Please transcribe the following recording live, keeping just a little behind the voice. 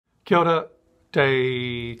Kia ora,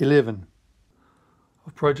 day 11.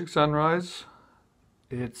 of Project Sunrise.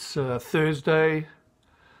 It's Thursday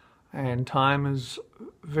and time is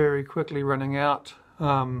very quickly running out.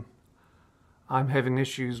 I'm having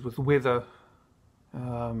issues with weather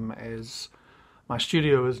as my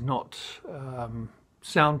studio is not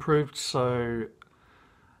soundproofed, so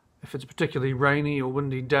if it's a particularly rainy or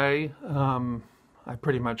windy day, I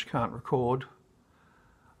pretty much can't record.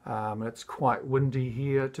 It's quite windy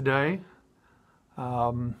here today.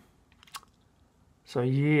 So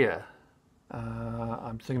yeah,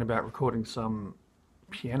 I'm thinking about recording some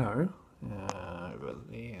piano over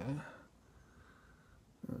there.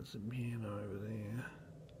 There's a piano over there.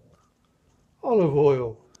 Olive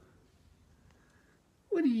oil.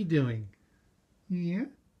 What are you doing? Yeah?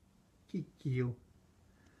 Kick you.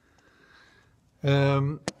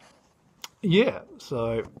 Yeah,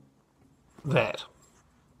 so that.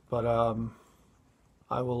 But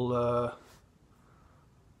I will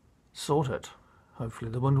sort it.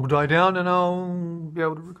 Hopefully the wind will die down and I'll be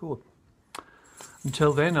able to record.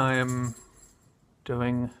 Until then, I am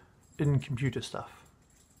doing in-computer stuff.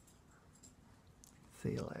 See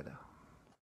you later.